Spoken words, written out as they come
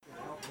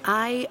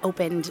I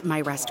opened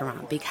my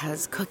restaurant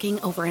because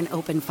cooking over an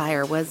open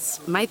fire was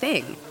my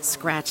thing.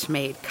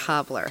 Scratch-made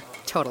cobbler,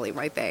 totally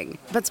my thing.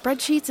 But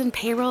spreadsheets and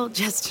payroll,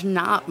 just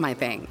not my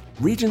thing.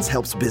 Regions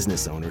helps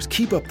business owners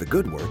keep up the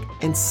good work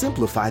and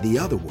simplify the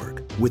other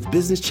work with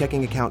business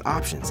checking account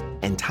options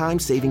and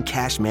time-saving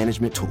cash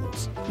management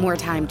tools. More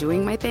time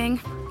doing my thing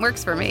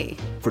works for me.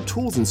 For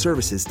tools and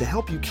services to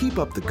help you keep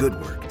up the good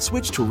work,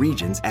 switch to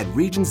Regions at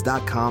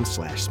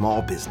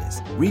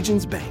regions.com/smallbusiness.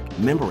 Regions Bank,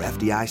 member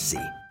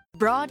FDIC.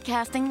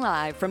 Broadcasting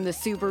live from the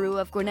Subaru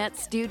of Gwinnett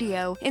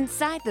studio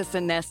inside the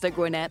Sonesta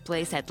Gwinnett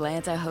Place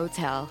Atlanta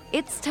Hotel.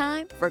 It's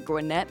time for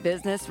Gwinnett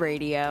Business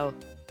Radio.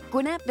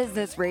 Gwinnett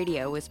Business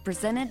Radio is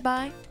presented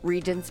by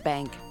Regions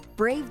Bank.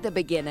 Brave the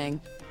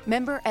beginning.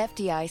 Member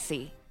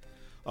FDIC.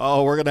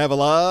 Oh, we're going to have a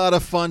lot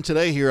of fun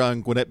today here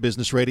on Gwinnett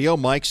Business Radio.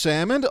 Mike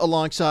Salmond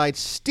alongside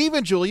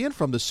Stephen Julian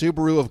from the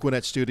Subaru of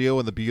Gwinnett studio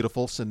in the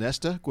beautiful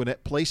Sonesta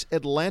Gwinnett Place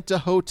Atlanta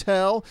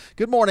Hotel.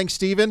 Good morning,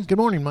 Stephen. Good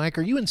morning, Mike.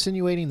 Are you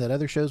insinuating that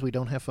other shows we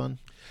don't have fun?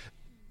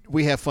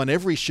 We have fun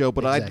every show,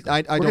 but exactly.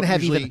 I don't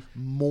have usually even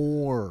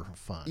more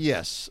fun.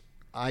 Yes.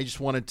 I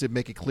just wanted to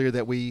make it clear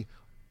that we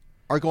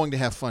are going to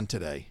have fun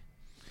today.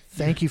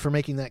 Thank you for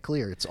making that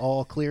clear. It's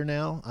all clear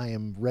now. I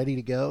am ready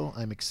to go.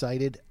 I'm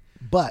excited.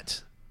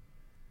 But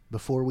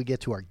before we get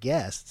to our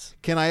guests,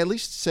 can I at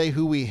least say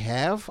who we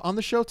have on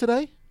the show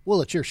today? Well,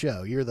 it's your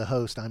show. You're the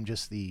host. I'm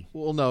just the...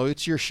 Well, no,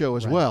 it's your show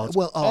as right. well. It's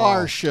well,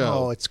 our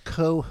show. Oh, it's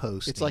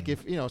co-hosting. It's like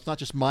if, it's not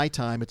just my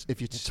time.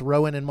 It's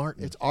Rowan and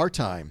Martin. It's our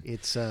time.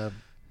 It's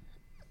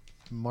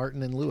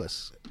Martin and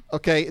Lewis.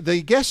 Okay,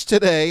 the guest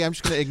today, I'm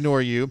just going to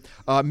ignore you.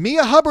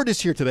 Mia Hubbard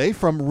is here today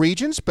from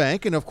Regions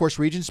Bank. And, of course,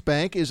 Regions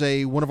Bank is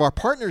one of our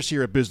partners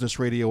here at Business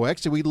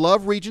RadioX. And we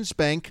love Regions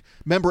Bank,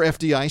 member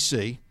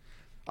FDIC.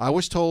 I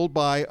was told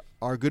by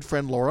our good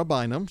friend Laura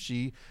Bynum,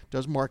 she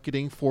does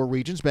marketing for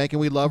Regions Bank,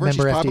 and we love her.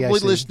 Member She's probably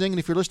FDIC. listening, and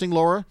if you're listening,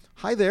 Laura,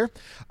 hi there.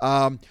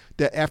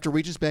 That after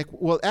Regions Bank,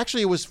 well,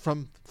 actually, it was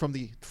from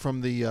the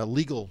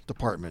legal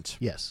department.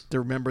 Yes. To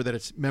remember that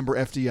it's member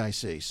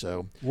FDIC.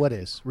 So what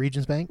is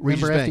Regions Bank?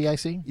 Regions member Bank.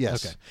 FDIC?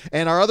 Yes. Okay.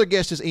 And our other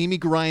guest is Amy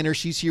Greiner.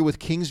 She's here with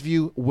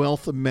Kingsview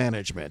Wealth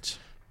Management.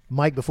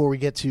 Mike, before we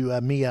get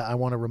to Mia, I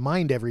want to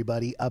remind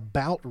everybody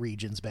about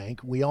Regions Bank.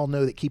 We all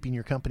know that keeping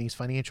your company's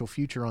financial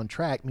future on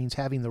track means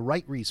having the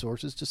right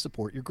resources to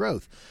support your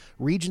growth.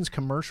 Regions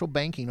Commercial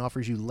Banking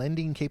offers you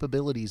lending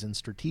capabilities and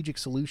strategic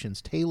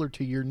solutions tailored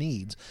to your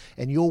needs,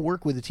 and you'll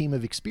work with a team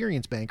of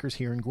experienced bankers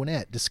here in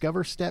Gwinnett.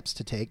 Discover steps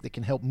to take that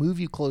can help move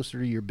you closer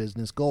to your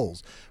business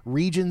goals.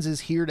 Regions is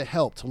here to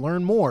help. To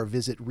learn more,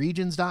 visit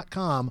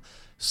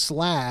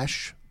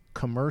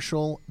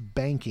regions.com/commercial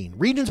banking.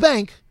 Regions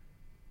Bank,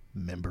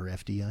 member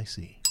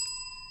FDIC.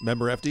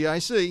 Member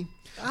FDIC.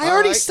 I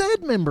already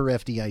said member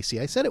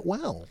FDIC. I said it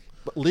well.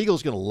 But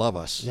legal's going to love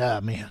us. Yeah,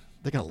 man.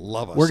 They're going to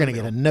love us. We're going to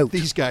get a note.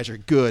 These guys are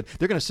good.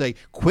 They're going to say,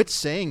 quit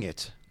saying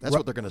it. That's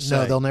what they're going to say.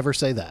 No, they'll never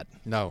say that.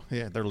 No,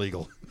 yeah, they're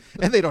legal.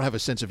 And they don't have a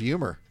sense of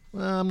humor.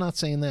 Well, I'm not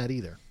saying that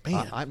either.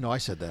 Man. I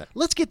said that.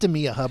 Let's get to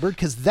Mia Hubbard,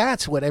 because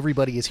that's what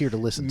everybody is here to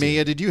listen to.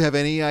 Mia, did you have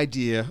any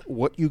idea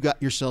what you got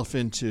yourself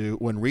into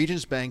when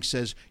Regions Bank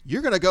says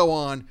you're going to go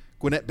on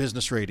Gwinnett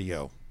Business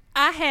Radio?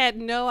 I had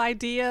no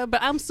idea,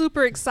 but I'm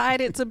super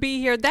excited to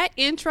be here. That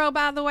intro,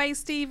 by the way,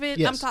 Stephen,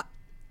 yes.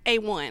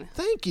 A1.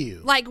 Thank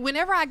you. Like,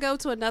 whenever I go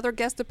to another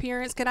guest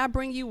appearance, can I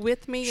bring you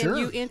with me sure. and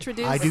you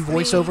introduce I do me?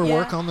 voiceover Yeah.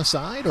 work on the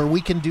side, or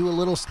we can do a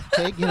little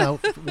take.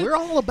 We're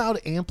all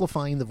about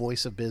amplifying the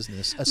voice of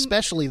business,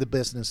 especially the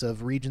business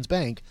of Regions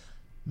Bank,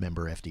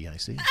 member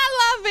FDIC.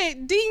 I love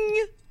it.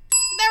 Ding.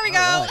 There we go.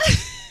 All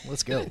right.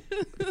 Let's go.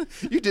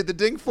 You did the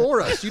ding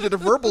for us. You did a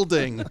verbal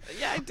ding.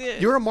 Yeah, I did.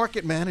 You're a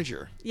market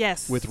manager.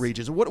 Yes. With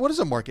Regions. What does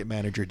a market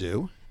manager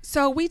do?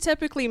 So we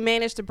typically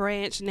manage the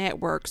branch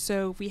network.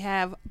 So we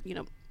have,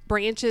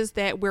 branches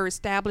that we're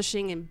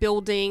establishing and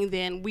building,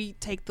 then we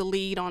take the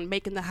lead on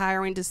making the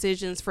hiring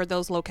decisions for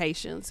those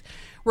locations.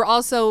 We're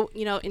also,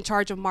 in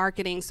charge of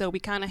marketing, so we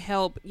kind of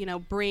help,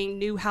 bring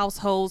new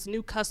households,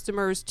 new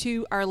customers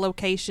to our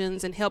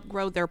locations and help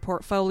grow their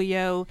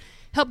portfolio,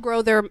 help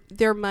grow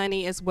their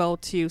money as well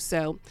too.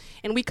 So,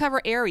 and we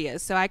cover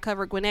areas. So I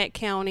cover Gwinnett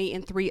County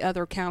and 3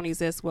 other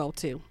counties as well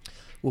too.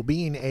 Well,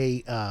 being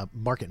a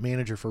market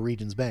manager for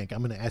Regions Bank,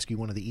 I'm going to ask you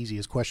one of the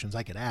easiest questions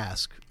I could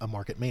ask a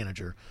market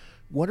manager.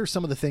 What are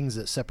some of the things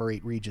that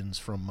separate Regions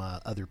from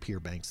other peer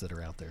banks that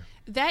are out there?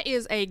 That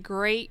is a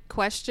great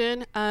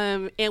question.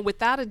 And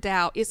without a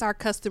doubt, it's our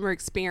customer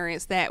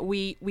experience that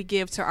we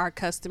give to our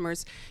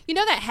customers. You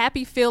know that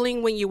happy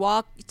feeling when you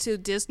walk to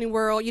Disney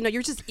World?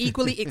 You're just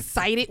equally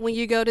excited when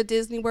you go to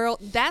Disney World.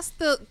 That's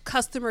the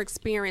customer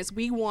experience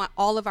we want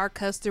all of our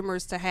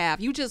customers to have.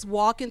 You just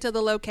walk into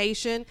the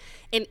location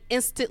and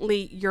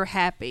instantly you're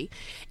happy.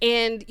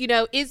 And,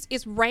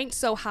 it's ranked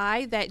so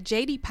high that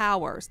J.D.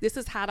 Powers, this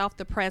is hot off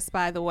the press, by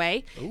by the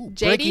way. Ooh,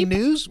 breaking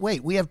news?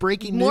 Wait, we have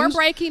breaking news? More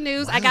breaking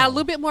news. Wow. I got a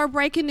little bit more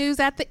breaking news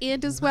at the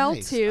end as well,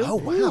 too. Oh,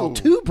 wow.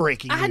 2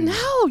 breaking news. I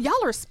know.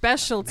 Y'all are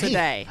special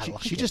today.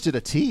 She just did a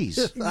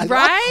tease.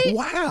 Right?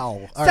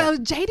 Wow. All So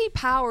right. J.D.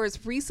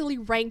 Powers recently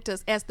ranked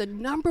us as the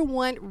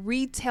 #1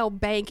 retail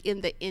bank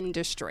in the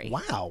industry.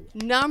 Wow.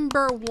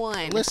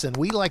 #1. Listen,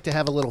 we like to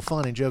have a little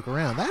fun and joke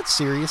around. That's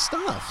serious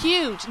stuff.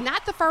 Huge.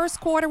 Not the first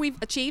quarter we've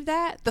achieved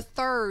that, the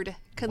third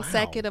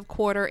consecutive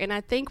quarter, and I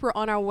think we're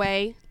on our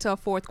way to a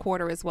fourth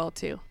quarter as well,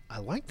 too. I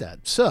like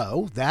that.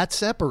 So that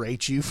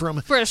separates you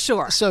from... For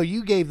sure. So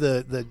you gave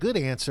the good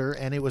answer,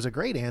 and it was a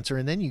great answer,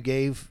 and then you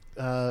gave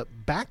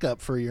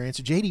backup for your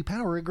answer. J.D.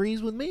 Power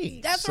agrees with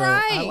me. That's so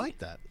right. I like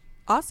that.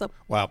 Awesome.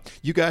 Wow.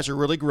 You guys are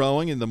really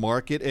growing in the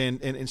market,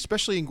 and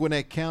especially in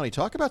Gwinnett County.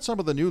 Talk about some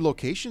of the new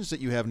locations that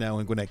you have now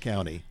in Gwinnett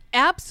County.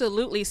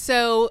 Absolutely.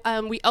 So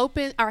we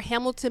opened our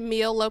Hamilton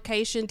Mill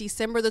location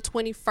December the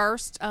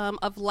 21st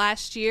of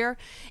last year,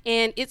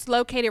 and it's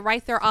located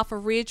right there off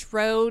of Ridge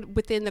Road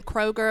within the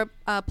Kroger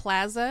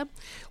Plaza.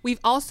 We've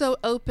also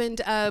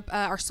opened up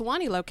our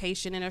Suwanee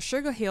location and our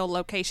Sugar Hill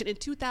location in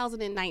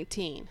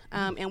 2019,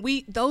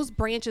 and those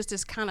branches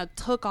just kind of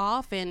took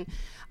off, and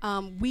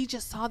we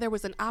just saw there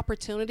was an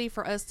opportunity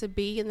for us to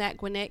be in that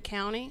Gwinnett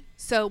County.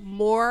 So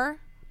more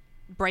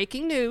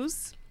breaking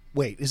news.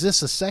 Wait, is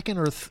this a second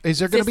or is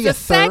there going to be It's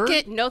a the third?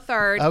 Second, no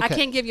third. Okay. I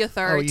can't give you a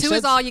third. You 2 said-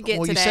 is all you get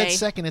well, today. you said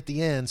second at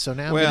the end, so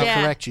now I'm Well- going to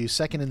Yeah. correct you.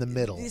 Second in the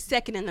middle.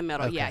 Second in the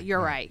middle. Okay. Yeah,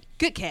 you're right.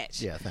 Good catch.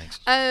 Yeah,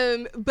 thanks.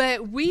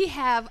 But we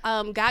have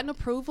gotten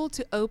approval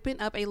to open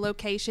up a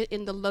location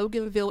in the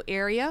Loganville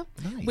area,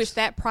 Nice. which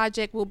that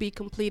project will be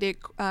completed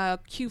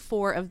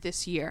Q4 of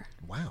this year.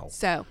 Wow.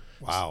 So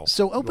Wow.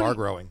 So you are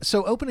growing.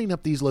 So opening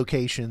up these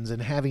locations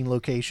and having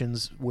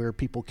locations where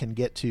people can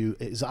get to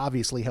is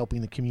obviously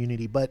helping the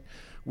community, but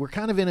we're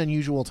kind of in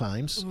unusual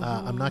times.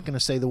 I'm not going to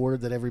say the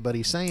word that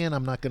everybody's saying.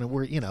 I'm not going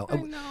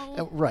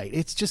to, right.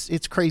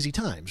 It's crazy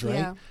times, right?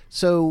 Yeah.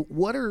 So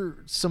what are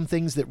some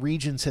things that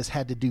Regions has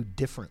had to do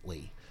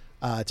differently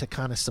to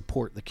kind of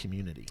support the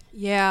community?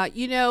 yeah,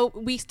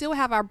 we still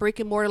have our brick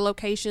and mortar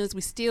locations.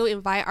 We still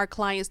invite our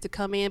clients to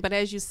come in, but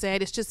as you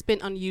said, it's just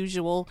been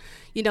unusual,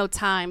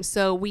 time.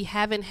 So we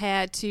haven't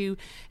had to,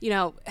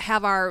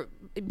 have our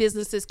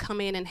businesses come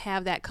in and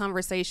have that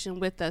conversation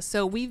with us.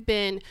 So we've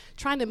been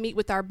trying to meet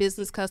with our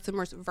business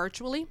customers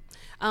virtually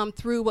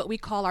through what we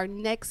call our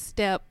Next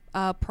Step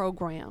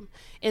program.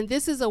 And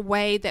this is a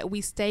way that we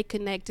stay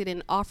connected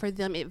and offer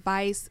them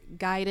advice,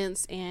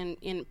 guidance, and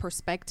in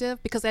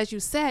perspective. Because as you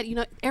said,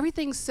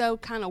 everything's so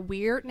kind of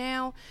weird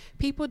now.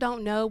 People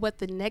don't know what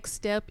the next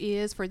step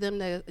is for them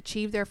to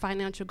achieve their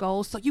financial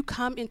goals. So you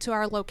come into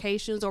our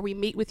locations or we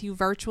meet with you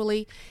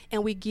virtually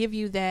and we give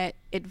you that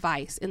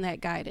advice and that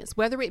guidance,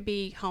 whether it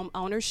be home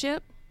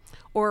ownership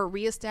or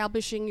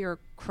reestablishing your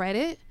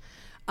credit.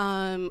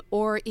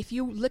 Or if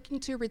you're looking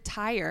to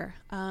retire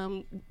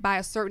by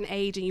a certain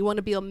age and you want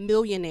to be a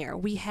millionaire,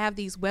 we have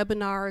these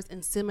webinars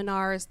and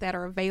seminars that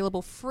are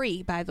available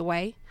free, by the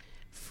way.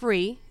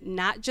 Free,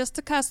 not just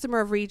a customer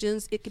of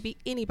Regions. It could be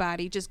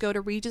anybody. Just go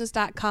to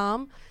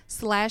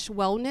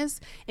regions.com/wellness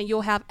and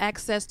you'll have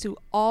access to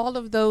all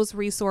of those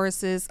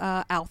resources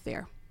out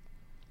there.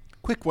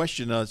 Quick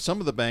question. Some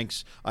of the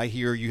banks, I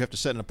hear you have to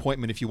set an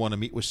appointment if you want to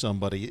meet with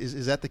somebody.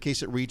 Is that the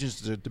case at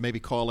Regions, to maybe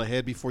call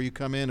ahead before you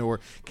come in,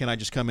 or can I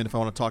just come in if I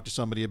want to talk to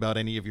somebody about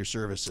any of your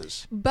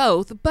services?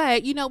 Both,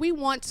 but we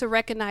want to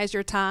recognize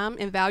your time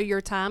and value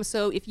your time.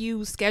 So if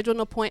you schedule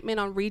an appointment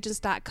on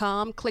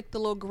regions.com, click the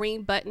little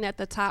green button at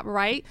the top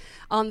right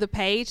on the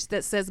page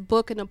that says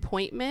book an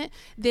appointment,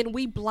 then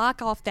we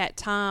block off that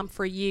time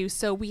for you.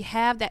 So we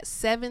have that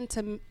 7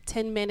 to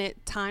 10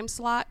 minute time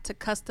slot to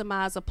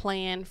customize a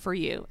plan for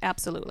you.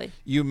 Absolutely.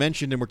 You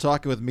mentioned, and we're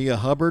talking with Mia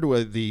Hubbard,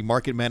 with the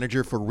market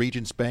manager for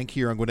Regions Bank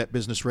here on Gwinnett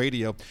Business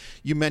Radio.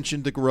 You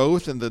mentioned the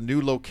growth and the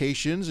new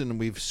locations, and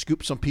we've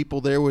scooped some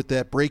people there with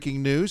that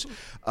breaking news.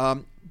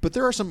 But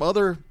there are some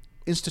other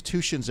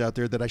institutions out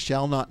there that I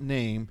shall not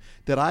name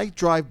that I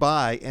drive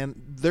by,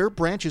 and their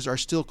branches are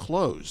still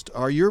closed.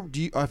 Are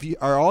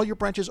all your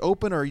branches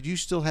open, or do you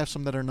still have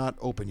some that are not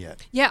open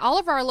yet? Yeah, all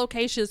of our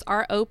locations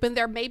are open.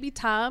 There may be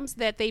times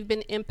that they've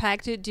been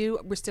impacted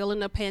we're still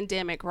in a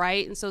pandemic,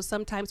 right? And so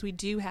sometimes we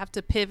do have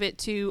to pivot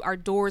to our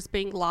doors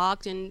being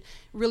locked and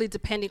really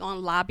depending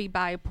on lobby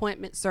by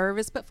appointment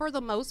service. But for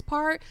the most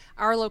part,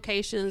 our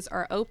locations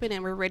are open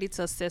and we're ready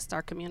to assist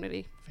our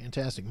community.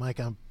 Fantastic. Mike,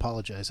 I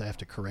apologize. I have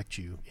to correct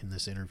you in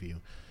this interview.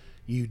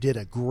 You did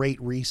a great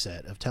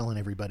reset of telling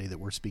everybody that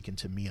we're speaking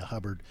to Mia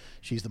Hubbard.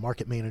 She's the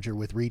market manager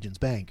with Regions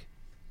Bank,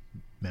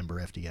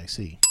 member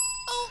FDIC.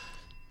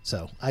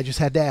 So I just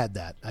had to add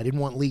that. I didn't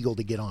want legal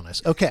to get on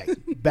us. Okay,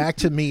 back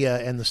to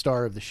Mia and the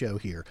star of the show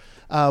here.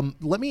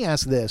 Let me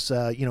ask this.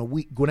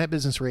 Gwinnett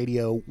Business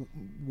Radio,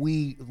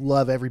 we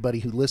love everybody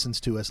who listens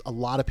to us. A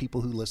lot of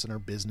people who listen are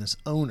business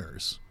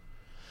owners.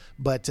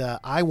 But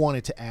I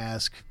wanted to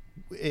ask,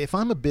 if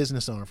I'm a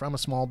business owner, if I'm a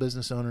small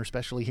business owner,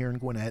 especially here in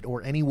Gwinnett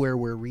or anywhere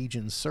where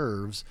Regions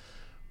serves,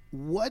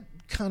 what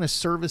kind of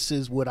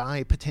services would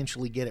I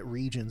potentially get at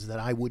Regions that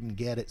I wouldn't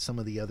get at some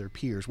of the other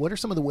peers? What are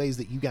some of the ways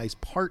that you guys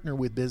partner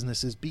with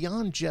businesses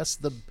beyond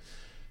just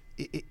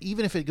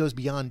even if it goes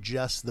beyond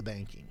just the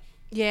banking?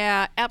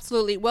 Yeah,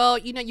 absolutely. Well,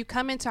 you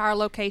come into our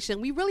location,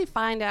 we really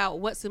find out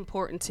what's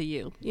important to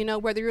you.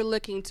 Whether you're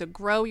looking to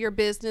grow your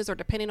business or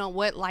depending on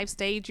what life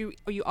stage you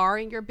are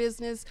in your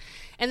business.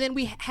 And then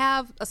we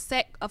have a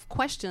set of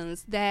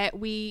questions that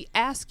we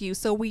ask you.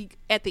 So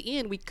at the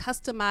end, we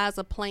customize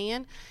a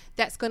plan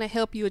that's going to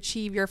help you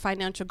achieve your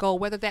financial goal,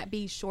 whether that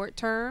be short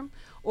term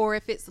or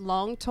if it's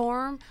long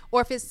term or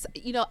if it's,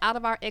 out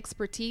of our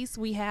expertise,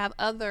 we have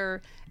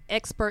other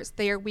experts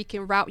there. We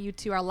can route you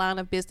to our line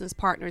of business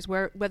partners,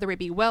 whether it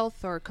be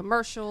wealth or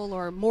commercial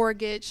or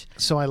mortgage.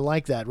 So I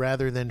like that,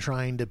 rather than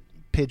trying to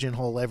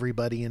pigeonhole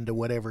everybody into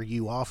whatever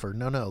you offer.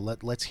 No,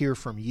 let's hear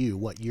from you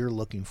what you're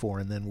looking for,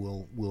 and then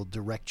we'll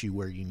direct you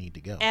where you need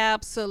to go.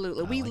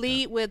 Absolutely. We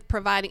lead with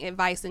providing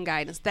advice and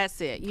guidance. That's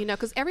it.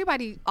 Because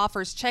everybody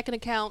offers checking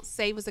accounts,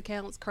 savings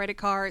accounts, credit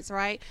cards,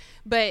 right?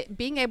 But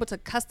being able to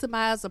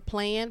customize a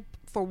plan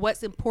for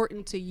what's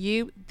important to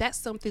you, that's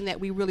something that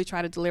we really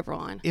try to deliver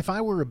on. If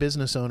I were a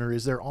business owner,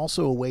 is there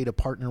also a way to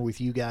partner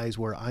with you guys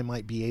where I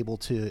might be able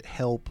to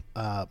help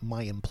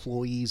my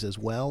employees as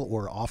well,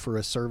 or offer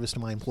a service to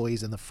my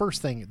employees? And the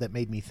first thing that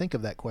made me think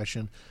of that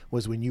question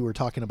was when you were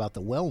talking about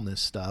the wellness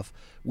stuff,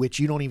 which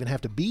you don't even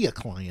have to be a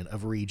client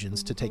of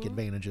Regions to take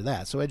advantage of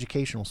that. So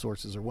educational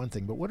sources are one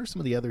thing, but what are some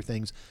of the other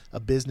things a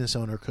business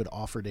owner could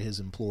offer to his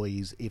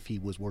employees if he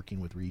was working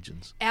with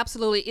Regions?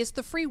 Absolutely. It's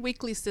the free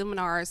weekly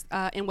seminars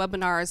and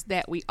webinars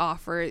that we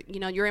offer.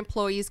 Your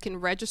employees can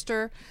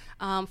register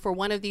for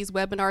one of these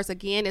webinars.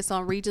 Again, it's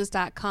on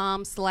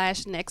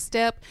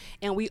regions.com/nextstep,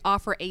 and we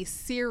offer a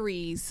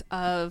series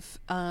of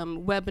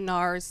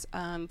webinars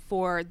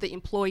for the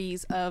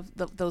employees of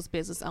those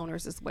business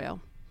owners as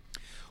well.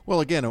 Well,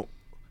 again, I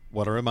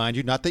want to remind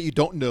you, not that you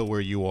don't know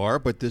where you are,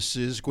 but this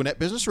is Gwinnett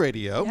Business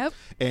Radio. Yep.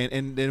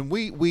 And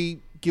we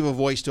give a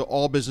voice to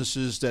all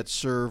businesses that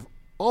serve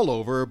all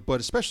over, but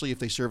especially if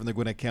they serve in the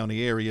Gwinnett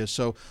County area.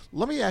 So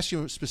let me ask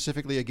you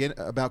specifically again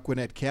about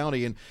Gwinnett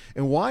County, and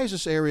why is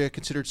this area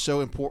considered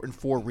so important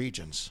for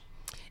Regions?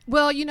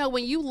 Well,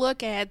 when you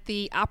look at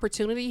the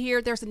opportunity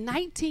here, there's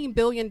 $19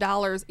 billion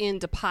in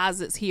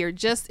deposits here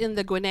just in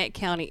the Gwinnett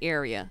County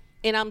area.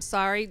 And I'm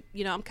sorry,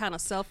 I'm kind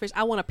of selfish.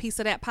 I want a piece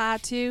of that pie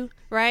too,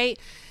 right?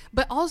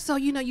 But also,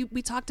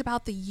 we talked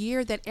about the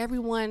year that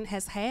everyone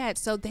has had.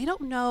 So they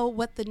don't know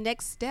what the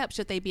next step.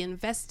 Should they be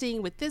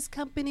investing with this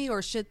company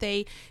or should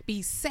they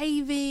be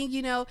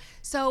saving,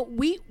 So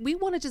we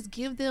want to just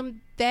give them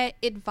that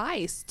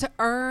advice to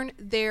earn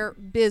their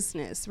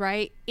business,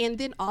 right? And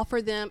then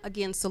offer them,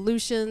 again,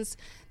 solutions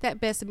that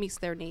best meets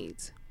their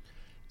needs.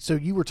 So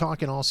you were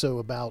talking also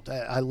about,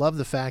 I love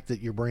the fact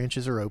that your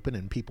branches are open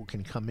and people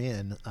can come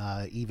in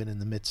even in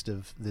the midst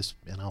of this,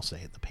 and I'll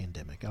say it, the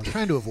pandemic. I was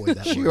trying to avoid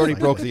that. She already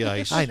broke the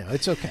ice. I know,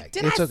 it's okay.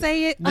 Did I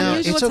say it? No,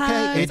 Unusual it's okay.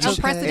 times, It's okay.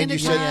 unprecedented And you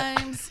said-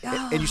 times.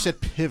 And you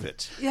said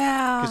pivot.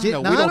 Yeah. Because I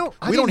we don't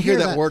didn't hear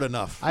that word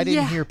enough. I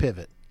didn't Yeah. hear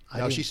pivot.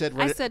 No, she said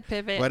I said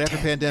pivot. right after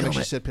pandemic. She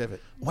Dadgummit. said pivot.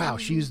 Wow,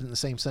 she used it in the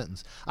same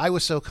sentence. I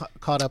was so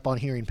caught up on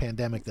hearing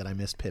pandemic that I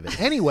missed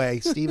pivot. Anyway,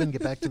 Stephen,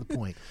 get back to the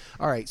point.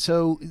 All right,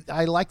 so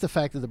I like the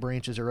fact that the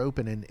branches are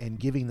open and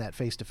giving that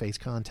face-to-face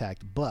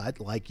contact, but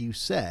like you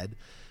said,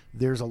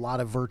 there's a lot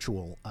of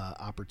virtual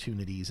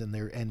opportunities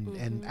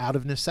and out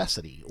of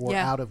necessity or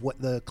Yeah. out of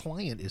what the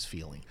client is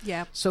feeling.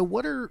 Yeah. So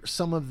what are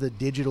some of the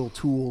digital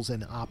tools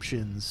and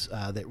options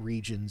that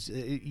Regions,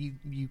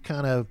 you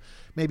kind of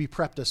maybe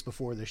prepped us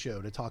before the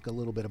show to talk a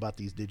little bit about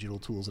these digital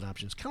tools and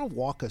options. Kind of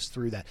walk us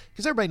through that,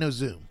 because everybody knows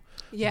Zoom.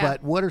 Yeah.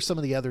 But what are some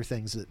of the other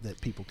things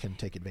that people can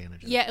take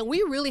advantage of? Yeah, and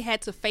we really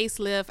had to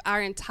facelift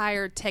our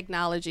entire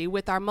technology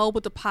with our mobile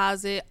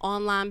deposit,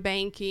 online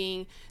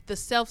banking, the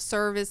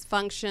self-service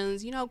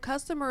functions.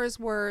 Customers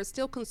were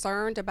still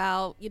concerned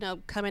about,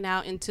 coming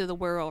out into the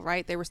world,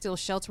 right? They were still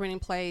sheltering in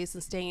place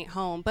and staying at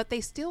home, but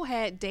they still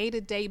had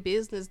day-to-day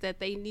business that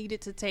they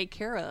needed to take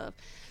care of.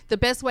 The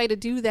best way to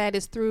do that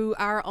is through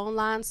our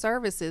online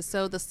services.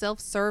 So the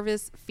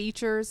self-service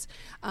features,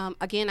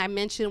 again, I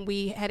mentioned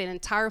we had an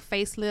entire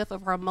facelift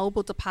of our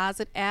mobile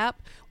deposit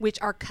app, which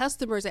our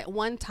customers at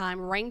one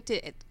time ranked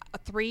it at a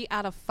 3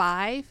 out of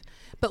 5.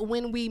 But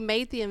when we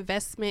made the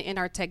investment in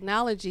our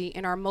technology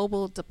and our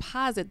mobile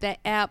deposit, that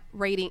app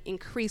rating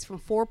increased from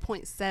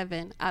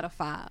 4.7 out of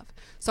 5.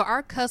 So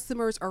our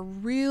customers are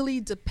really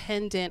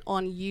dependent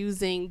on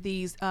using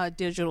these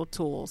digital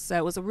tools. So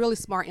it was a really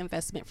smart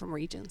investment from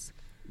Regions.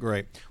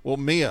 Great. Well,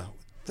 Mia,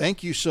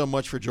 thank you so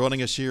much for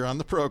joining us here on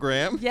the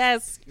program.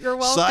 Yes, you're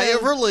welcome. Sigh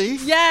of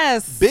relief.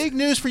 Yes. Big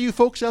news for you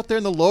folks out there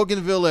in the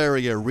Loganville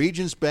area.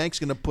 Regions Bank's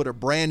going to put a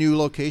brand new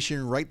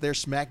location right there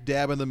smack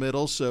dab in the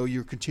middle, so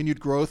your continued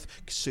growth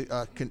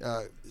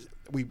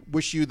we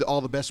wish you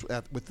all the best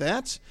with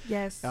that.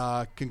 Yes.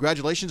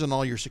 Congratulations on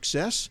all your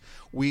success.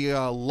 We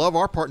love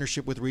our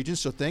partnership with Regions,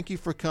 so thank you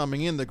for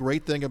coming in. The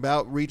great thing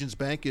about Regions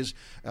Bank is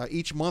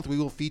each month we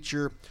will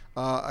feature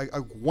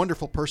a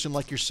wonderful person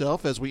like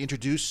yourself as we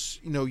introduce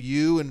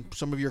you and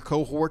some of your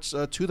cohorts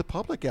to the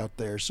public out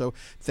there. So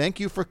thank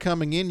you for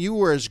coming in. You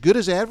were as good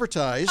as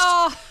advertised.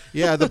 Oh.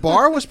 Yeah, the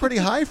bar was pretty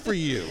high for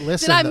you.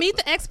 Listen, did I meet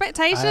the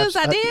expectations?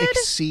 I did.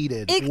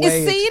 Exceeded.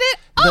 Exceeded.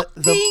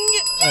 Ding.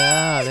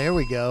 There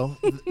we go.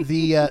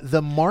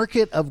 The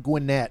market of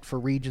Gwinnett for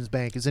Regions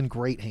Bank is in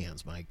great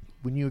hands, Mike.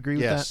 Wouldn't you agree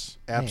with that? Yes,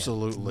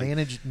 absolutely.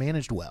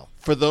 Managed well.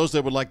 For those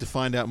that would like to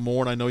find out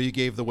more, and I know you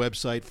gave the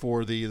website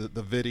for the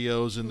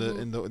videos and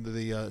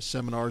the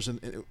seminars, and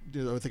I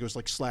think it was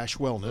like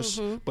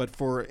 /wellness. But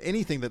for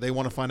anything that they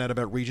want to find out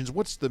about Regions,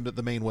 what's the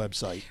main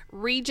website?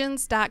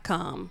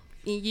 Regions.com.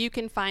 You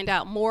can find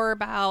out more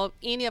about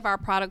any of our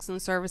products and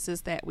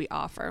services that we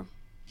offer.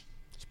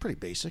 It's pretty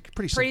basic,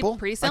 pretty simple.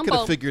 Pretty simple. I could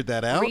have figured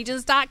that out.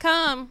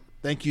 Regions.com.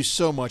 Thank you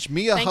so much.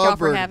 Mia Thank y'all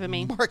for Hubbard, having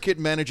me. Market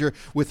Manager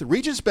with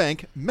Regions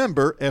Bank,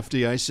 member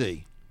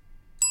FDIC.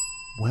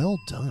 Well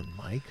done,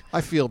 Mike.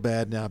 I feel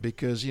bad now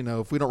because,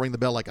 if we don't ring the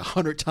bell like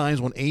 100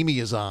 times when Amy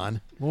is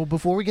on. Well,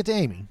 before we get to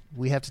Amy,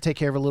 we have to take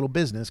care of a little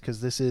business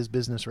because this is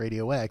Business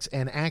RadioX.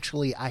 And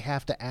actually, I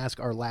have to ask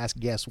our last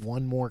guest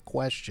one more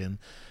question.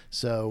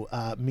 So,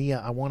 Mia,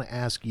 I want to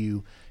ask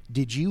you,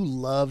 did you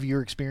love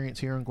your experience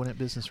here on Gwinnett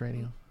Business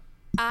Radio?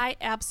 I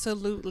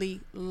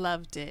absolutely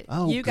loved it.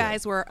 Oh, you good.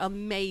 guys were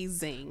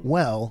amazing.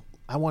 Well,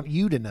 I want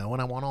you to know,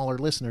 and I want all our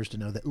listeners to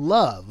know, that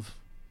love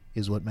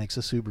is what makes a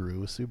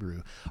Subaru a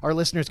Subaru. Our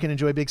listeners can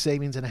enjoy big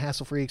savings and a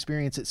hassle-free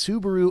experience at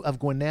Subaru of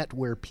Gwinnett,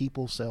 where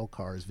people sell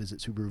cars. Visit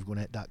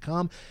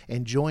SubaruofGwinnett.com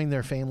and join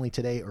their family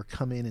today, or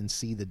come in and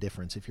see the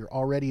difference. If you're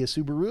already a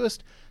Subaruist,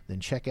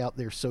 then check out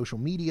their social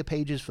media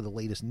pages for the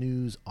latest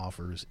news,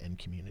 offers, and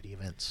community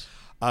events.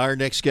 Our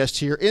next guest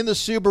here in the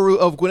Subaru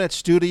of Gwinnett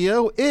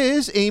studio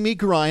is Amy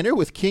Greiner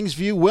with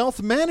Kingsview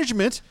Wealth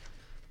Management.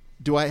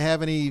 Do I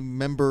have any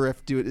member?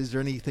 Is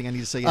there anything I need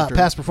to say?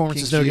 Past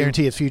performance is no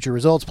guarantee of future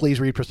results. Please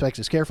read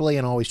prospectus carefully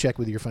and always check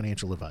with your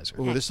financial advisor.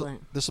 Ooh, this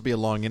will be a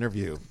long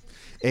interview.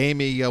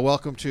 Amy,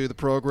 welcome to the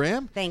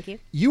program. Thank you.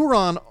 You were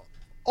on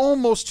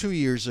almost 2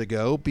 years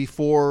ago,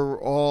 before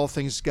all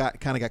things got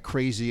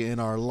crazy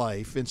in our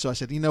life. And so I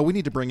said, we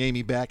need to bring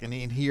Amy back and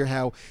hear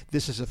how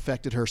this has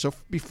affected her. So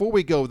before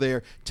we go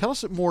there, tell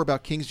us more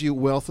about Kingsview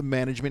Wealth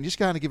Management. Just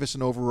kind of give us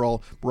an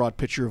overall broad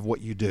picture of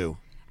what you do.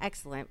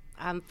 Excellent.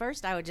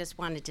 First, I just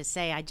wanted to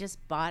say I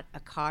just bought a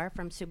car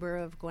from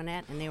Subaru of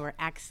Gwinnett, and they were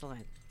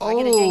excellent. Do I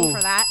get a ding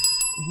for that?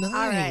 Nice.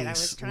 All right. I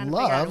was trying to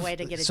figure out a way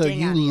to get a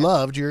ding out of So you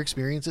loved your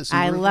experience at Subaru?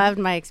 I loved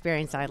my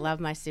experience. I love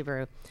my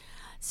Subaru.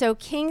 So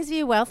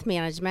Kingsview Wealth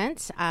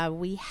Management,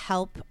 we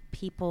help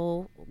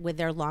people with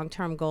their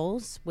long-term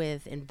goals,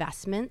 with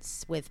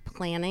investments, with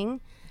planning,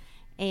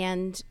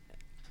 and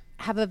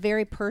have a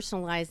very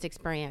personalized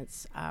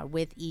experience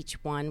with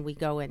each one. We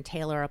go and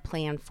tailor a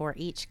plan for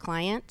each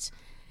client.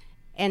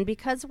 And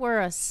because we're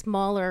a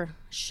smaller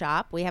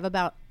shop, we have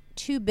about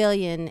 $2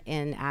 billion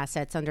in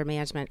assets under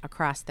management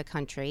across the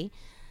country,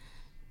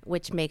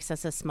 which makes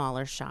us a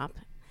smaller shop.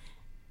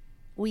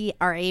 We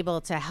are able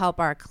to help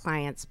our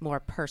clients more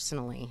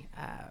personally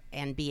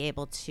and be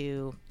able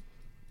to.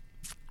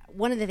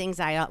 One of the things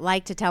I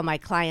like to tell my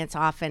clients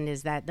often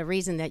is that the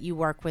reason that you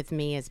work with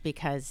me is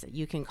because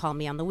you can call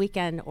me on the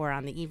weekend or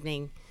on the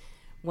evening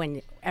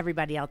when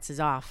everybody else is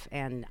off,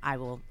 and I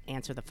will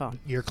answer the phone.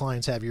 Your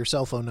clients have your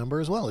cell phone number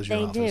as well as your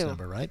They office do.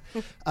 number, right?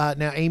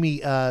 Now,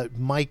 Amy,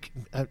 Mike,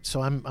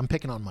 so I'm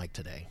picking on Mike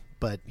today,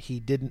 but he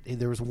didn't.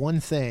 There was one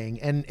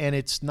thing, and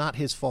it's not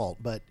his fault,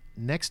 but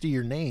next to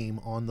your name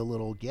on the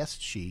little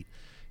guest sheet,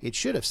 it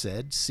should have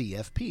said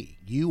CFP.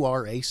 You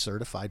are a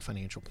certified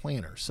financial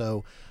planner.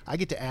 So I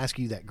get to ask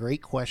you that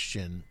great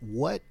question.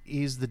 What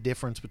is the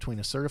difference between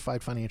a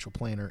certified financial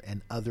planner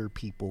and other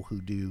people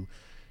who do,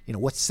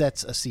 what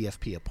sets a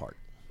CFP apart?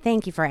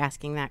 Thank you for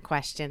asking that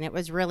question. It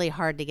was really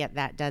hard to get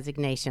that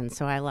designation,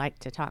 so I like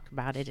to talk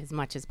about it as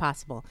much as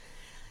possible.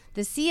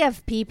 The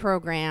CFP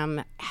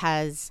program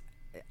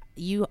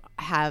you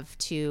have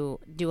to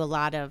do a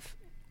lot of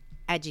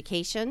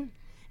education,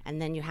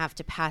 and then you have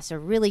to pass a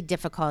really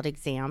difficult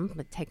exam.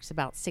 It takes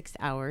about 6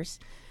 hours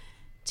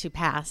to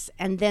pass.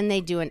 And then they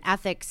do an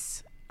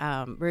ethics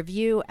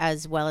review,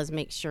 as well as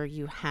make sure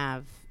you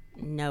have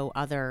no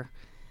other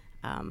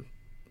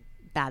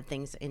bad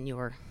things in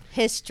your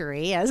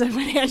history as a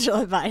financial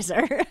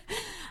advisor.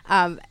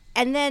 And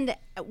then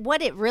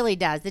what it really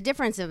does, the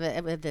difference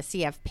with the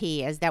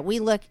CFP is that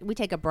we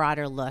take a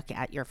broader look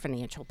at your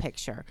financial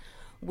picture.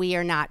 We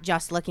are not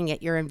just looking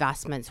at your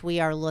investments.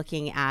 We are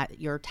looking at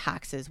your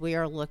taxes. We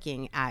are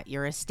looking at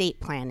your estate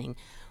planning.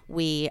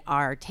 We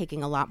are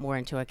taking a lot more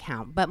into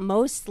account. But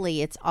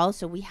mostly it's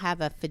also we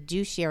have a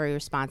fiduciary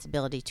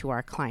responsibility to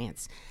our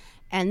clients.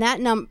 And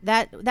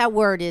that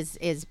word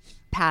is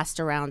passed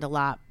around a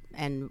lot.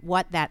 And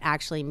what that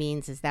actually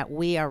means is that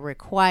we are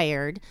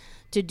required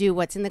to do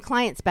what's in the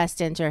client's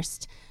best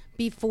interest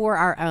before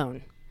our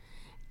own.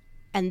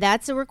 And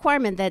that's a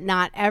requirement that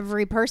not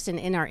every person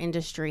in our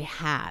industry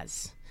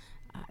has.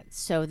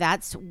 So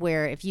that's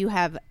where if you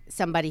have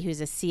somebody who's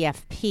a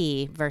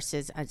CFP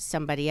versus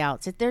somebody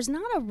else, if there's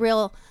not a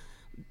real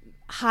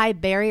high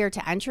barrier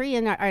to entry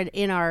in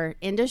our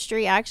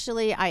industry.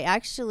 Actually, I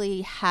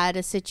actually had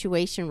a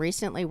situation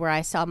recently where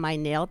I saw my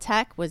nail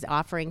tech was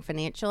offering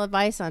financial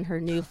advice on her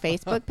new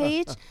Facebook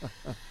page.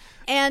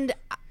 And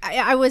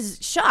I was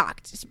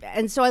shocked.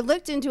 And so I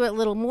looked into it a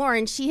little more,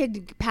 and she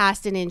had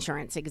passed an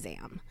insurance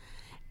exam.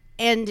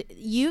 And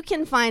you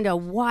can find a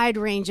wide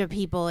range of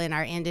people in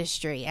our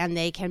industry, and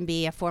they can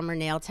be a former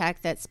nail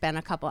tech that spent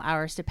a couple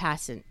hours to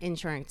pass an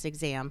insurance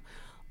exam,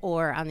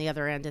 or on the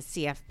other end, a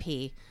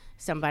CFP,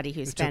 somebody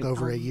who spent took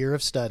over a year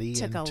of study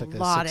and took a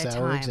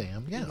 6-hour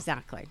exam. Yeah.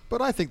 Exactly.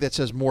 But I think that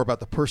says more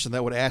about the person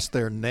that would ask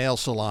their nail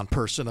salon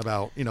person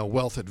about,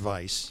 wealth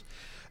advice.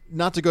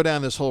 Not to go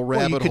down this whole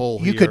rabbit hole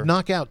here. You could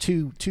knock out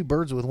two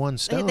birds with one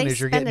stone as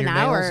you're getting your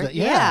nails. And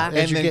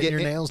you're getting your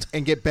nails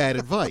and get bad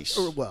advice.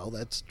 Well,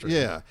 that's true.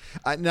 Yeah,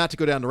 not to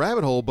go down the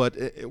rabbit hole, but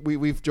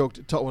we've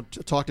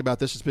talked about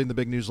this. It's been the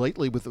big news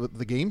lately with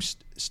the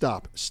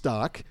GameStop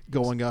stock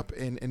going up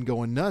and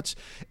going nuts.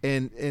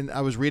 And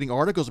I was reading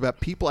articles about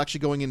people actually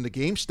going into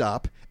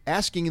GameStop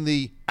asking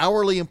the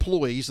hourly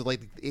employees, like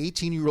the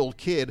 18-year-old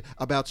kid,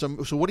 about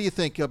some. So what do you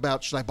think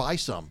about? Should I buy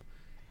some?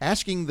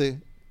 Asking the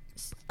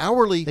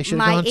hourly.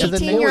 My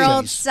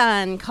 18-year-old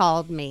son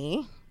called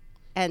me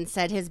and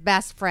said his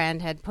best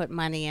friend had put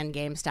money in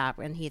GameStop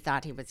and he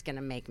thought he was going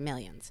to make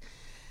millions.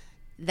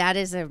 That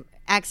is an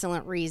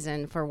excellent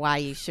reason for why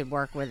you should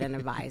work with an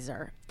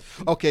advisor.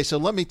 Okay, so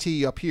let me tee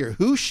you up here.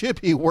 Who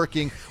should be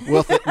working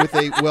with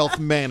a wealth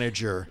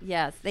manager?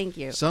 Yes, thank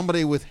you.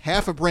 Somebody with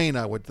half a brain,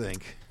 I would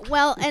think.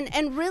 Well,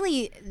 and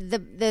really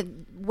the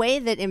way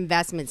that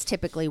investments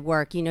typically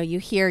work, you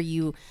hear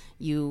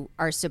you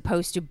are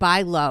supposed to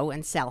buy low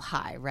and sell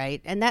high,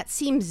 right? And that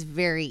seems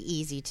very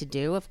easy to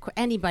do. Of course,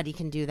 anybody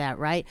can do that,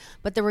 right?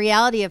 But the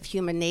reality of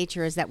human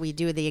nature is that we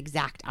do the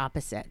exact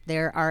opposite.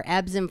 There are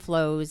ebbs and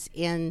flows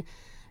in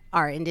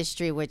our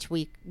industry, which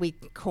we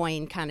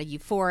coin kind of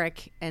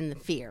euphoric and the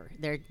fear.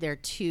 They're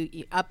two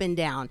up and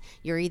down.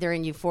 You're either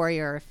in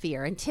euphoria or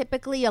fear. And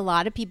typically a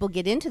lot of people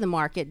get into the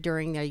market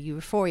during the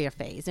euphoria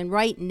phase. And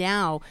right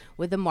now,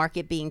 with the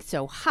market being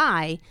so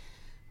high,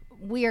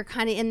 we are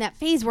kind of in that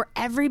phase where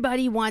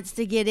everybody wants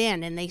to get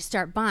in and they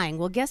start buying.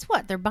 Well, guess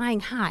what? They're buying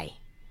high.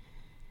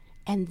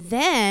 And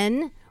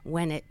then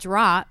when it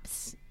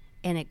drops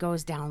and it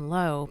goes down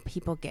low,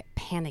 people get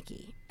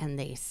panicky and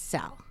they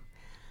sell.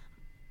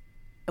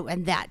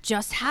 And that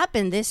just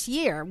happened this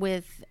year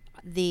with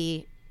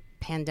the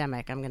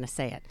pandemic, I'm going to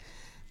say it,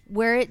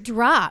 where it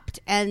dropped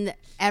and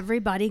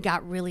everybody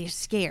got really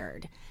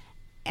scared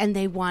and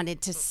they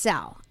wanted to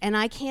sell. And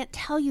I can't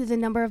tell you the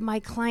number of my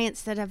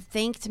clients that have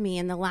thanked me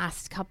in the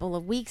last couple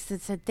of weeks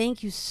that said,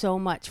 thank you so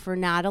much for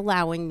not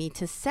allowing me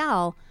to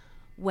sell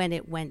when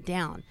it went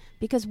down.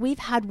 Because we've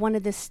had one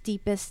of the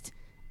steepest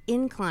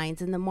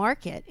inclines in the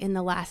market in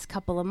the last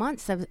couple of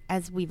months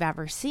as we've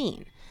ever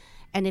seen.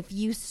 And if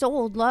you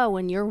sold low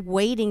and you're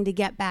waiting to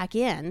get back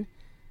in,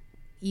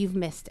 you've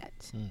missed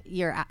it.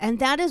 And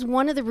that is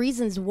one of the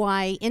reasons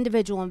why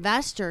individual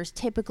investors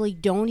typically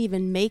don't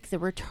even make the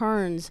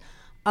returns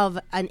of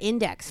an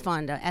index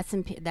fund, a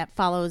S&P that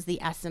follows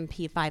the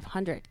S&P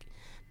 500,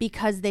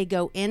 because they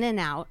go in and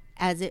out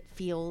as it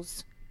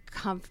feels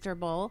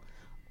comfortable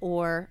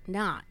or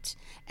not.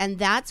 And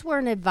that's where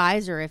an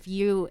advisor, if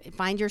you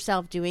find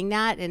yourself doing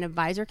that, an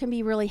advisor can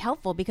be really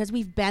helpful because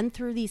we've been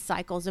through these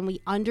cycles and we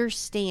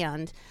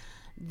understand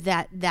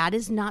that that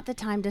is not the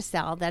time to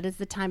sell. That is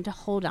the time to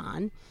hold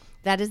on.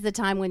 That is the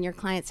time when your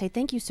clients say,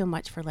 thank you so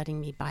much for letting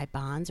me buy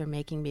bonds or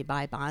making me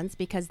buy bonds,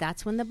 because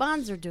that's when the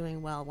bonds are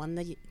doing well, when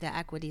the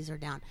equities are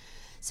down.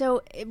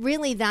 So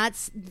really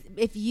that's,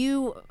 if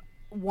you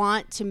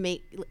want to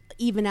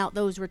even out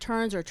those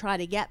returns or try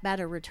to get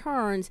better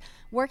returns,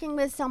 working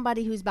with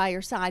somebody who's by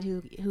your side,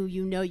 who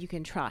you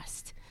can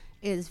trust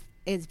is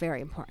very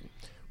important.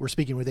 We're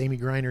speaking with Amy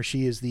Greiner.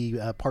 She is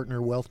the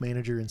partner wealth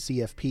manager and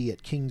CFP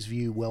at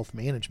Kingsview Wealth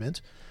Management.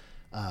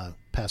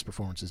 Past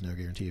performance is no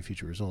guarantee of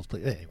future results.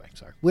 Anyway,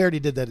 sorry. We already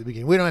did that at the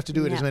beginning. We don't have to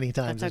do it as many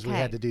times as we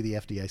had to do the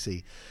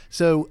FDIC.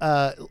 So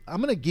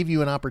I'm going to give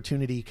you an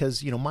opportunity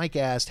because, Mike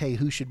asked, hey,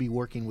 who should be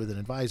working with an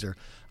advisor?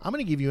 I'm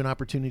going to give you an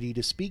opportunity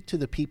to speak to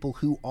the people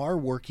who are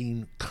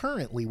working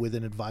currently with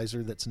an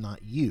advisor that's not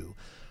you.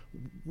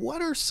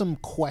 What are some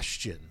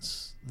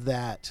questions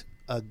that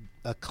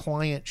a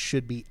client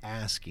should be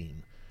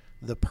asking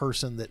the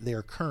person that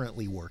they're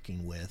currently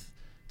working with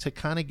to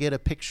kind of get a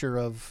picture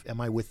of, am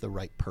I with the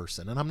right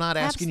person? And I'm not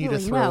asking you to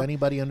throw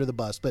anybody under the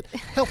bus, but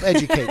help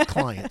educate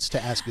clients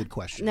to ask good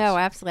questions. No,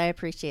 absolutely. I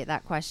appreciate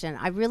that question.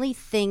 I really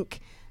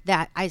think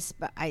that I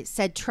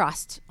said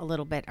trust a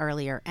little bit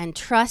earlier, and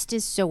trust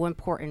is so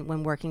important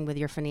when working with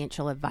your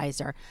financial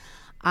advisor.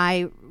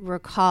 I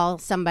recall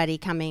somebody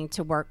coming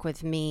to work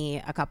with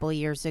me a couple of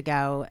years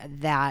ago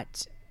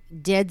that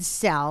did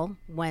sell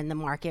when the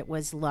market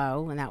was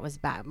low, and that was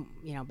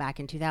back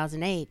in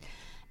 2008.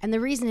 And the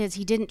reason is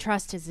he didn't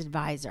trust his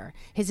advisor.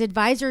 His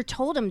advisor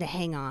told him to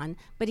hang on,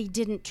 but he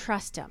didn't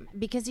trust him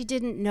because he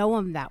didn't know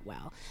him that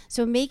well.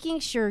 So making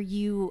sure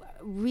you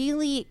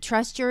really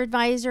trust your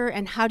advisor.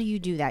 And how do you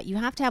do that? You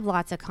have to have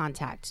lots of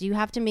contacts. You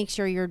have to make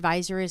sure your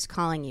advisor is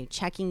calling you,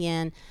 checking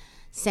in,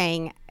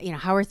 saying,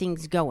 how are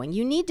things going?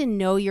 You need to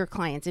know your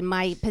clients. In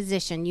my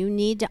position, you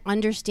need to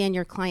understand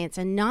your clients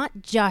and not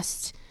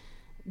just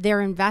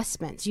their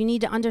investments. You need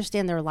to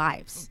understand their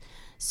lives.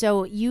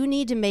 So you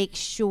need to make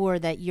sure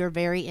that you're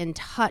very in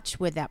touch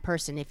with that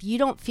person. If you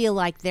don't feel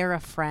like they're a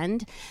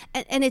friend,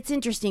 and it's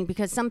interesting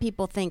because some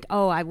people think,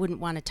 oh, I wouldn't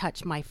want to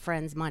touch my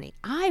friend's money.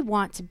 I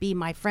want to be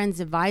my friend's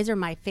advisor,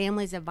 my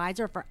family's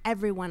advisor for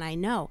everyone I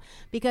know,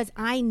 because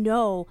I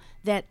know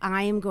that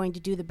I am going to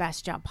do the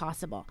best job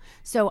possible.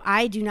 So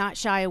I do not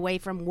shy away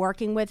from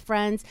working with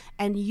friends.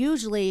 And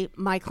usually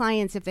my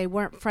clients, if they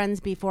weren't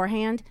friends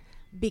beforehand,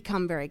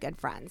 become very good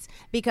friends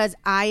because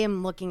I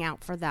am looking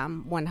out for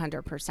them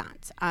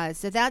 100%.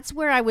 So that's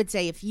where I would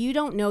say if you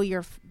don't know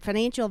your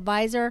financial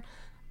advisor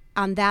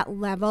on that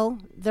level,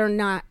 they're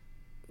not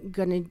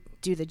going to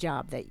do the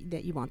job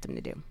that you want them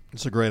to do.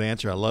 That's a great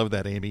answer. I love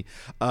that, Amy.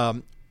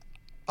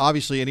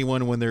 Obviously,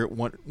 anyone, when they're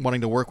wanting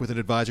to work with an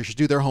advisor, should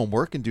do their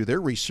homework and do their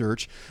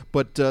research.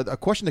 But a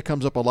question that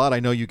comes up a lot, I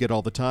know you get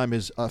all the time,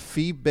 is a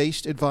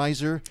fee-based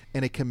advisor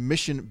and a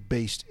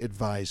commission-based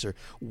advisor.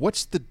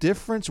 What's the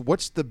difference?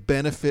 What's the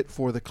benefit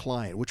for the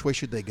client? Which way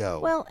should they go?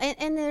 Well,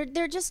 and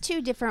they're just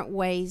two different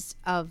ways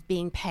of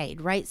being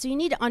paid, right? So you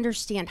need to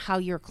understand how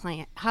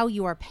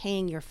you are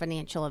paying your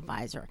financial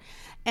advisor.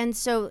 And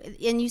so,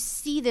 and you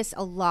see this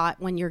a lot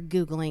when you're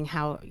Googling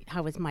how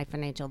is my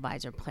financial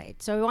advisor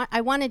paid. So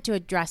I wanted to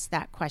address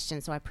that question,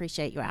 so I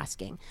appreciate you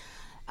asking.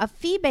 A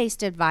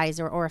fee-based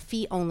advisor or a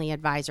fee-only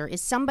advisor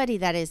is somebody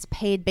that is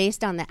paid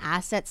based on the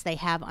assets they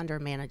have under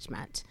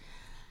management.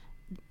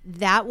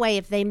 That way,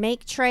 if they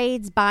make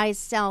trades, buy,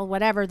 sell,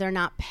 whatever, they're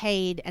not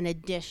paid an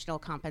additional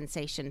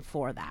compensation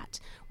for that.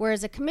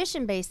 Whereas a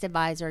commission-based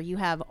advisor, you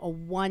have a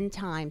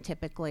one-time,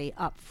 typically,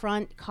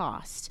 upfront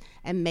cost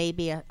and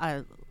maybe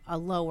a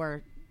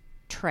lower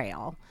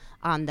trail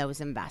on those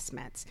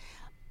investments.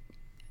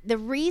 The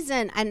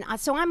reason, and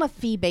so I'm a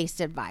fee-based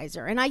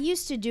advisor, and I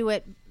used to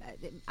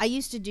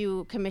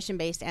do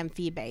commission-based and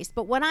fee-based,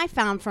 but what I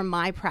found from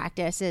my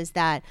practice is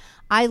that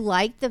I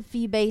like the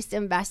fee-based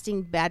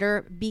investing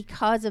better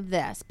because of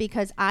this,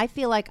 because I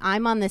feel like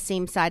I'm on the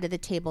same side of the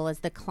table as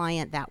the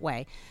client that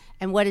way.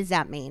 And what does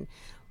that mean?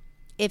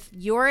 If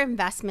your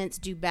investments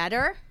do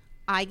better,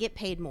 I get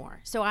paid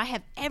more. So I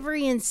have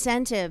every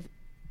incentive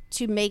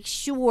to make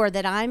sure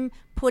that I'm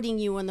putting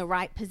you in the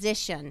right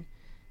position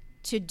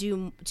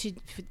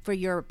for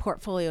your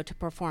portfolio to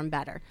perform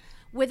better.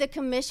 With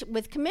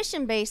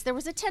commission based, there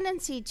was a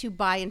tendency to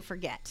buy and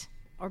forget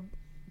or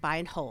buy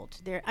and hold.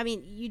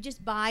 You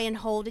just buy and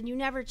hold and you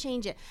never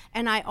change it.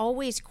 And I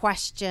always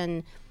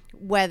question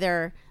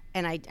whether,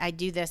 and I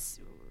do this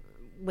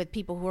with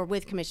people who are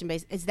with commission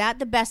based, is that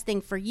the best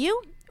thing for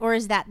you or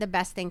is that the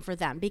best thing for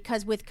them?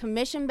 Because with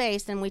commission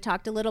based, and we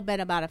talked a little bit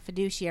about a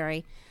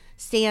fiduciary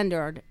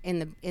standard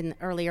in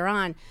earlier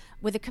on,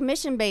 with a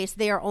commission base,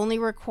 they are only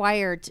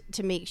required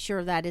to make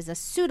sure that is a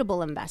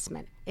suitable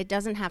investment. It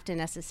doesn't have to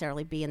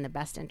necessarily be in the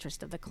best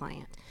interest of the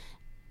client.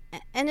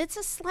 And it's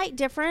a slight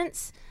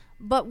difference,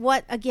 but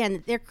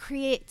there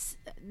creates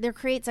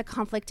a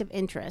conflict of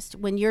interest.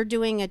 When you're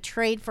doing a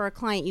trade for a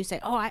client, you say,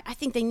 oh, I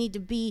think they need to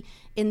be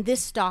in this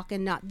stock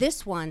and not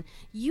this one.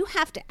 You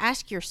have to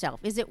ask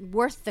yourself, is it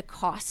worth the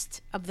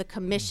cost of the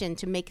commission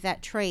to make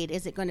that trade?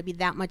 Is it going to be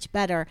that much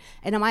better?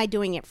 And am I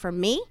doing it for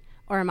me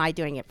or am I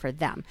doing it for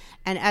them?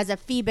 And as a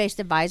fee-based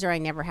advisor, I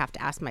never have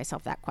to ask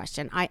myself that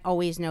question. I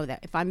always know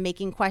that if I'm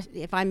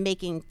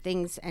making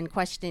things and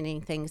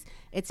questioning things,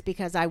 it's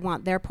because I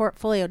want their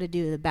portfolio to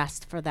do the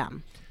best for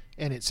them.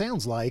 And it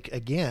sounds like,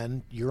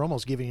 again, you're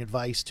almost giving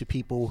advice to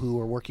people who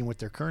are working with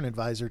their current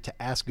advisor to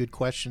ask good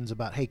questions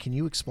about, hey, can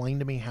you explain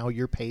to me how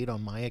you're paid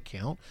on my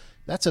account?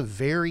 That's a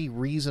very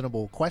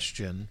reasonable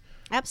question.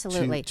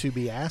 Absolutely. To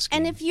be asking.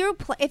 And if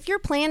your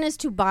plan is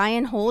to buy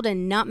and hold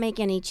and not make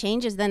any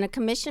changes, then a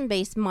commission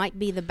base might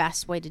be the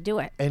best way to do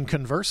it. And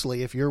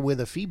conversely, if you're with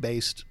a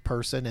fee-based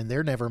person and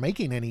they're never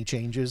making any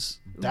changes,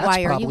 that's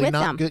Why are probably you with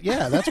not them? good.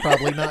 Yeah, that's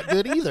probably not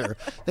good either.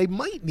 They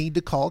might need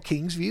to call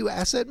Kingsview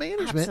Asset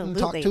Management and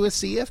talk to a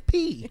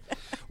CFP.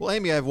 Well,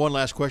 Amy, I have one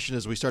last question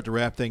as we start to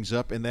wrap things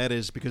up, and that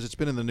is, because it's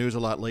been in the news a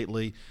lot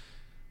lately,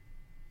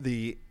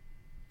 the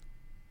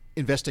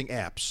investing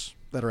apps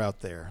that are out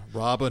there.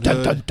 Robinhood.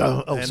 Dun, dun,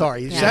 dun. Oh,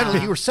 sorry.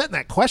 You were setting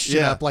that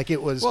question up like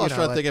it was, I was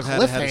trying to think of how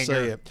to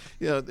say it.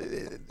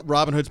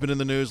 Robinhood's been in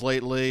the news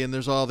lately, and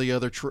there's all the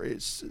other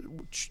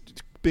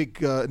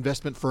big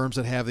investment firms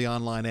that have the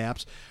online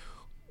apps.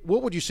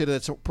 What would you say to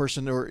that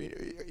person, or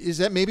is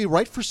that maybe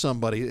right for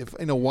somebody?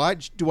 Why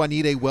do I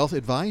need a wealth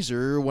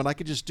advisor when I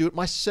could just do it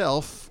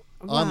myself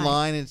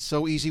online, and it's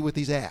so easy with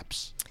these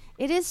apps?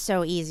 It is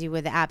so easy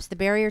with the apps. The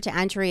barrier to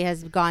entry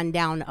has gone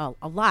down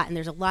a lot, and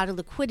there's a lot of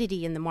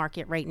liquidity in the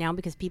market right now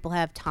because people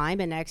have time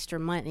and extra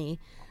money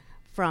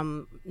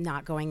from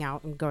not going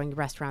out and going to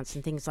restaurants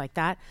and things like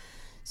that.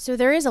 So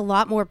there is a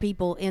lot more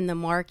people in the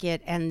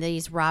market, and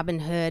these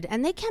Robinhood,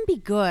 and they can be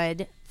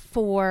good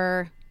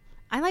for,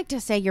 I like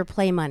to say, your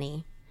play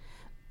money.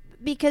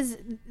 Because,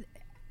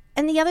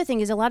 and the other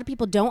thing is, a lot of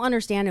people don't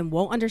understand and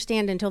won't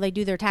understand until they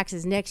do their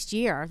taxes next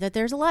year that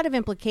there's a lot of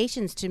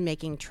implications to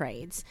making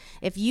trades.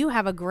 If you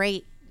have a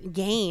great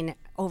gain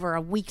over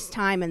a week's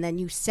time and then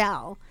you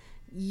sell,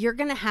 you're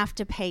going to have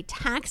to pay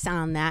tax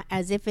on that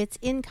as if it's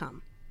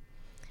income.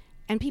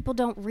 And people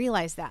don't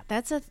realize that.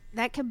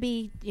 That could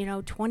be,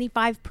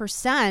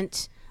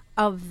 25%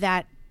 of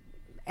that,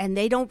 and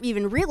they don't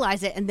even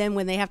realize it. And then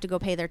when they have to go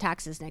pay their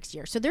taxes next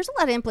year. So there's a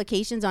lot of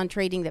implications on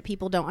trading that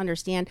people don't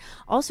understand.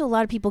 Also, a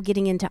lot of people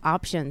getting into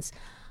options.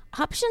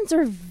 Options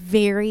are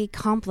very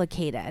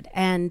complicated.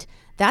 And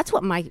that's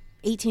what my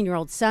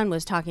 18-year-old son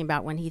was talking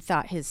about when he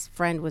thought his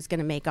friend was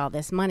going to make all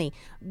this money.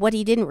 What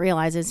he didn't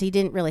realize is he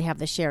didn't really have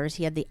the shares.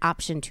 He had the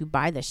option to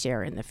buy the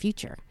share in the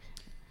future.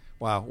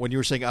 Wow. When you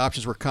were saying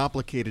options were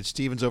complicated,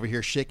 Steven's over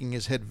here shaking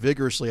his head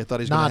vigorously. I thought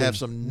he was going to have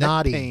some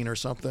neck pain or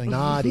something.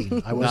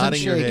 Nodding. I wasn't nodding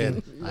shaking. Your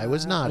head. I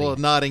was nodding. Well,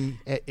 nodding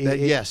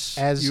yes,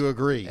 you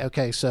agree.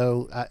 Okay,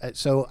 so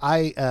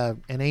I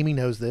and Amy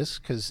knows this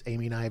because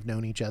Amy and I have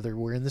known each other.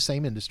 We're in the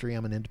same industry.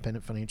 I'm an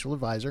independent financial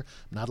advisor.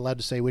 I'm not allowed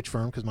to say which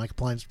firm because my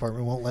compliance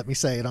department won't let me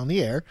say it on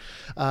the air.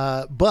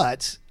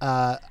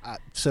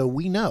 So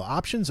we know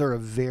options are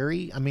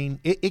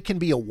it can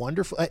be a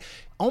wonderful...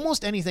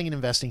 almost anything in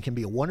investing can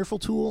be a wonderful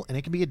tool, and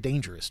it can be a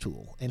dangerous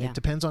tool, and it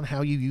depends on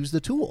how you use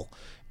the tool.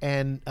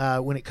 And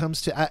when it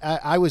comes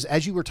to, I was,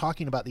 as you were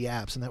talking about the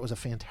apps, and that was a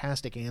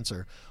fantastic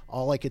answer,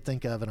 all I could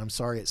think of, and I'm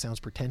sorry it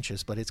sounds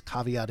pretentious, but it's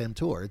caveat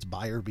emptor, it's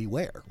buyer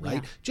beware,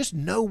 right? Yeah. Just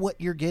know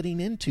what you're getting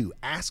into,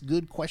 ask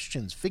good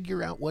questions,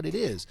 figure out what it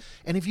is,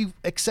 and if you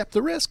accept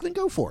the risk, then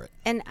go for it.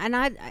 And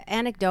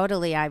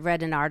anecdotally, I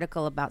read an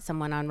article about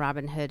someone on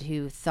Robinhood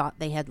who thought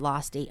they had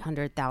lost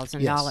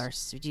 $800,000.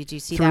 Yes. Did you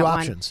see Through that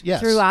options, one?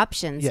 yes. Through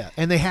options. Yeah,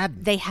 and they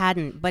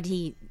hadn't. But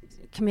he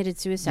committed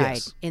suicide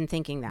Yes. in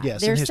thinking that.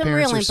 Yes, and There's his some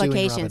parents real are suing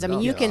implications. I mean,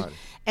 Robinhood. you can, God.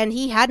 and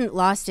he hadn't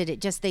lost it. It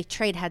just, the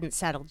trade hadn't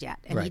settled yet,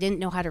 and he Right. didn't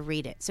know how to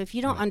read it. So if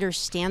you don't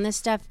understand this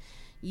stuff,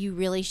 you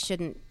really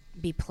shouldn't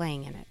be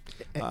playing in it.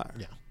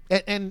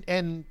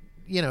 And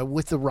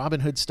with the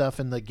Robinhood stuff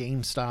and the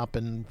GameStop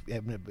and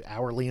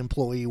hourly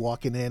employee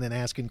walking in and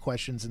asking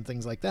questions and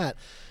things like that,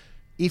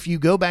 if you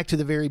go back to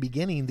the very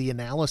beginning, the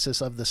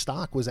analysis of the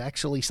stock was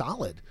actually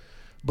solid.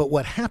 But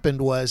what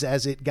happened was,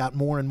 as it got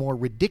more and more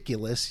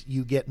ridiculous,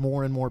 you get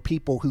more and more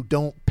people who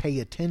don't pay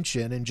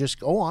attention and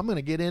just, I'm going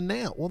to get in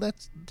now. Well,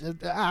 that's a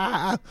If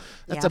bad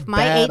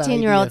my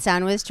 18-year-old idea.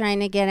 son was trying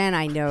to get in,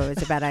 I know it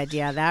was a bad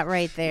idea. That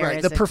right there. Right.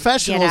 Is The a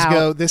professionals get out.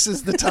 go, this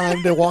is the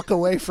time to walk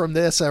away from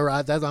this. All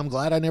right, I'm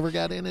glad I never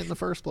got in the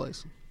first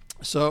place.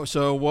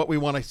 So what we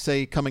want to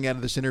say coming out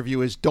of this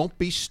interview is don't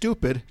be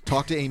stupid.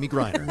 Talk to Amy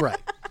Greiner. Right.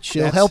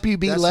 She'll help you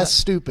be less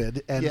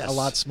stupid and Yes. a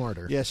lot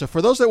smarter. Yeah, so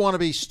for those that want to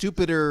be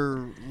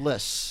stupider,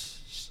 less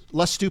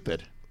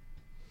stupid,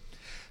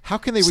 how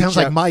can they reach Sounds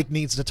out? like Mike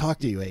needs to talk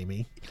to you,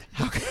 Amy.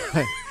 How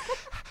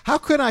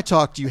can I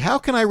talk to you? How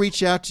can I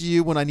reach out to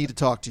you when I need to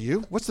talk to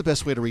you? What's the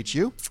best way to reach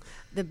you?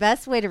 The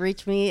best way to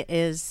reach me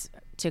is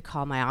to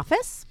call my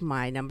office.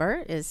 My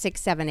number is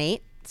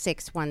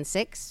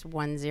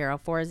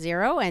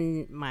 678-616-1040,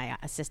 and my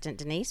assistant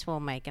Denise will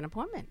make an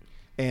appointment.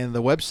 And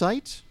the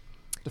website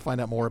to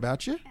find out more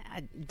about you?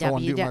 I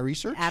want to do my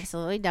research?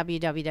 Absolutely.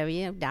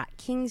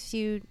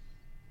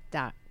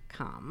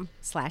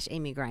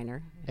 www.kingsview.com/Amy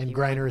Greiner. And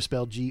Greiner is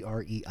spelled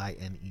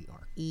Greiner.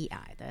 EI,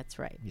 that's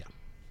right. Yeah,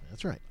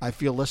 that's right. I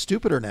feel less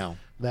stupider now.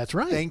 That's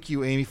right. Thank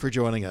you, Amy, for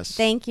joining us.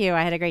 Thank you.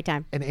 I had a great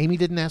time. And Amy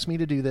didn't ask me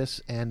to do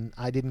this, and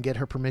I didn't get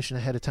her permission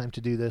ahead of time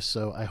to do this,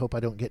 so I hope I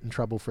don't get in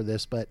trouble for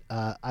this. But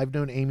I've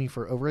known Amy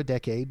for over a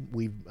decade.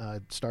 We've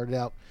started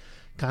out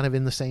kind of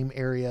in the same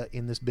area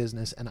in this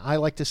business, and I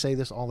like to say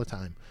this all the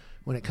time.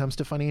 When it comes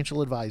to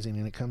financial advising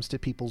and it comes to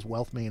people's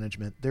wealth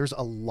management, there's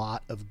a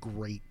lot of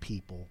great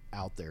people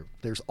out there.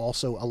 There's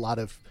also a lot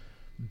of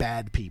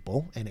bad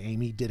people, and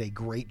Amy did a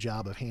great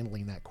job of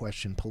handling that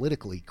question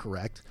politically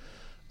correct.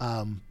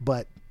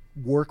 But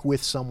work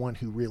with someone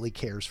who really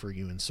cares for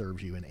you and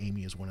serves you, and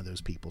Amy is one of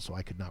those people, so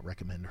I could not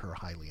recommend her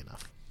highly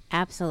enough.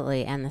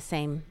 Absolutely, and the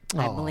same.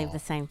 I believe the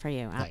same for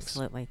you. Thanks.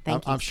 Absolutely.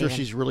 Thank you. I'm sure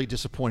Stephen. she's really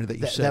disappointed that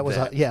you said that was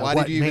that. yeah. Why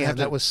What, did you even man, have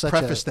to that was such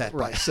preface a, that by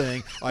right.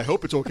 saying, I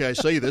hope it's okay I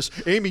say this.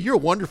 Amy, you're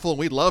wonderful and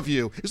we love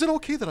you. Is it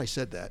okay that I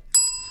said that?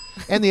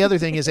 And the other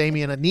thing is,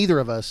 Amy and neither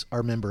of us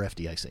are member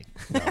FDIC.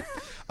 No.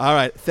 All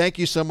right. Thank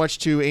you so much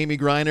to Amy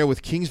Greiner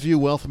with Kingsview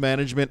Wealth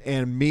Management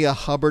and Mia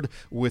Hubbard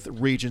with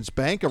Regions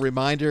Bank. A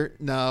reminder,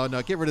 no,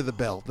 get rid of the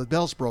bell. The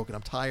bell's broken.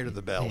 I'm tired of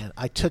the bell. Man,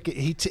 I took it.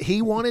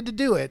 He wanted to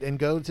do it and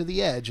go to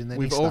the edge, and then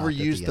We've he stopped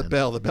overused at the end.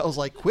 bell. The bell's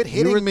like, quit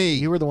hitting me.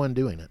 You were the one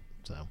doing it.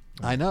 So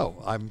I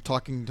know. I'm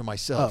talking to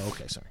myself. Oh,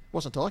 okay. Sorry.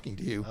 Wasn't talking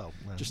to you. Oh,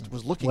 well, just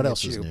was looking what at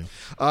else you. is new?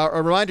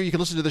 A reminder, you can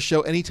listen to the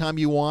show anytime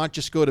you want.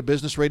 Just go to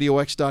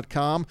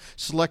businessradiox.com,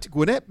 select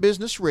Gwinnett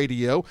Business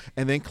Radio,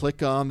 and then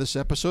click on this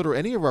episode or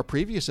any of our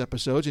previous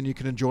episodes, and you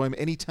can enjoy them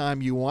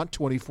anytime you want,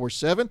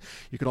 24/7.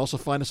 You can also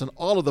find us on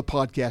all of the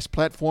podcast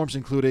platforms,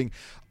 including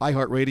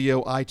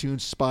iHeartRadio,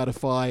 iTunes,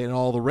 Spotify, and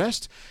all the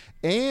rest.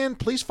 And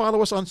please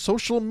follow us on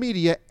social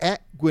media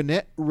at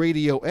Gwinnett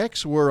Radio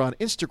X. We're on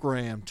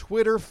Instagram,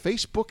 Twitter,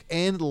 Facebook,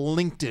 and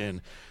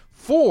LinkedIn.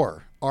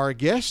 For our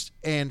guest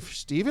and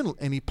Stephen,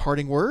 any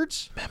parting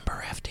words?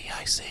 Member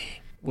FDIC.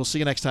 We'll see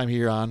you next time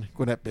here on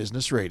Gwinnett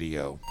Business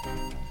Radio.